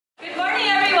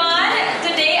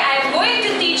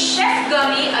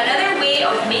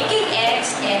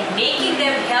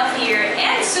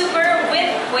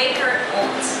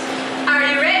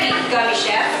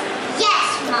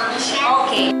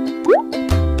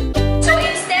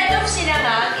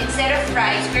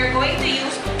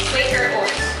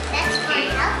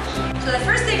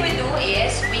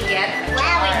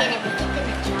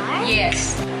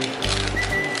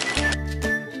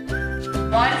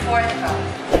1/4 cup.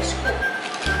 Scoop.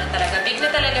 Ano talaga? Big na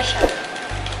talaga siya.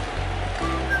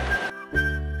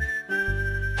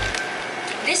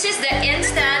 This is the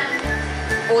instant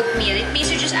oatmeal. It means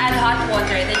you just add hot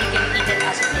water, then you can eat it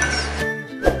as it is.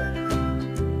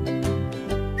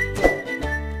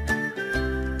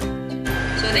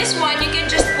 So this one, you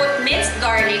can just put minced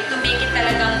garlic to make it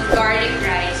talagang garlic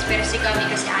rice. Pero si Gummy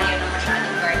kasi ayaw na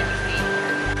masyadong garlic flavor.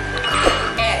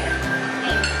 Egg.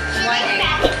 One egg.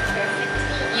 Crack it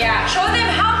perfectly. Yeah, show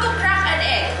them how to crack an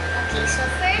egg. Okay, so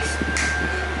first,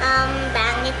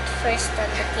 bang it first on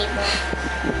the table.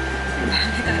 Bang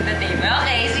it on the table.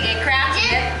 Okay, sige, crack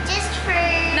it. Just for...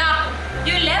 Knock.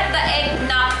 You let the egg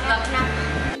knock.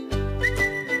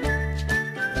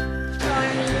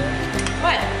 Sorry.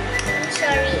 What?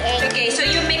 Sorry, egg. Okay, so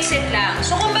you mix it lang.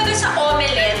 So kumbaga sa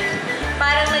omelette,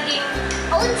 parang naging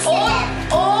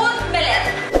omelette.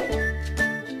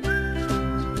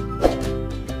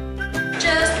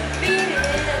 Just beat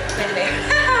it. Pwede ba yun?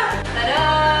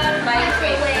 Tadaan!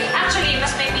 Microwave. Actually,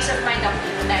 mas may peace of mind ako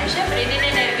dito dahil syempre,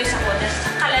 nininervous ako na sa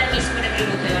kalan mismo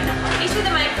nagluluto yun ako. At least with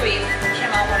the microwave, siya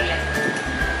makakuryente.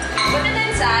 Put it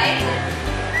inside.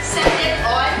 Set it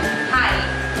on high.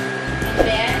 And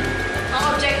then,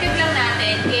 ang objective lang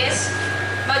natin is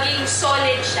maging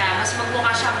solid siya. Mas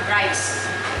magmukha siyang rice.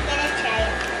 I'm gonna try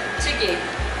it. Sige.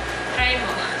 Try mo.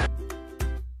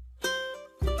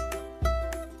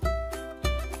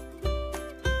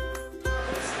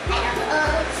 I have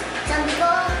oats. Some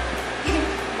people...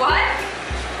 What?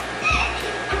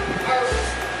 Oats.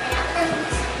 I have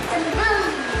oats. Some people...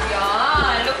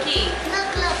 Yeah, looky.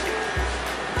 Look.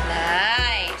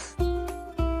 Nice.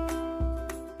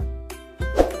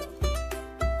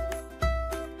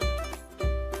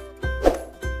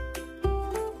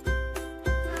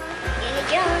 Here we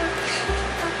go.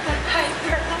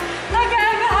 Hyper.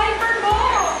 Hyper mo.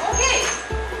 Okay.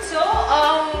 So,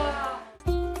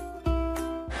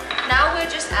 now we'll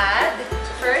just add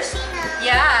first.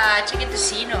 Yeah, chicken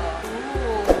tocino.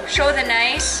 Ooh. Show the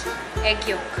nice egg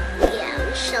yolk. Yeah,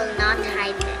 we shall not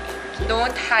hide the egg.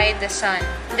 Don't hide the sun.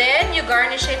 Then you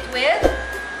garnish it with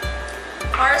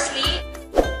parsley.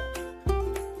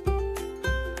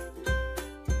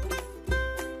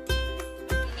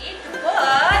 You need to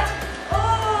put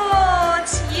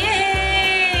oats.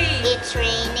 Yay! It's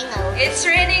raining oats. It's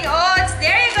raining oats.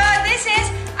 There you go. This is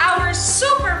our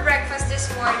super breakfast this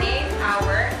morning.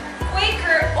 Our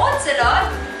Quaker Oatsilog,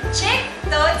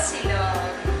 ChickTOATsilog.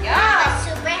 Yeah. Have a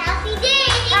super happy day.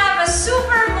 Have a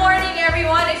super morning,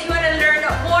 everyone. If you want to learn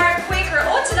more Quaker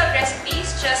Oatsilog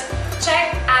recipes, just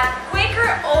check at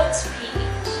Quaker Oats PH.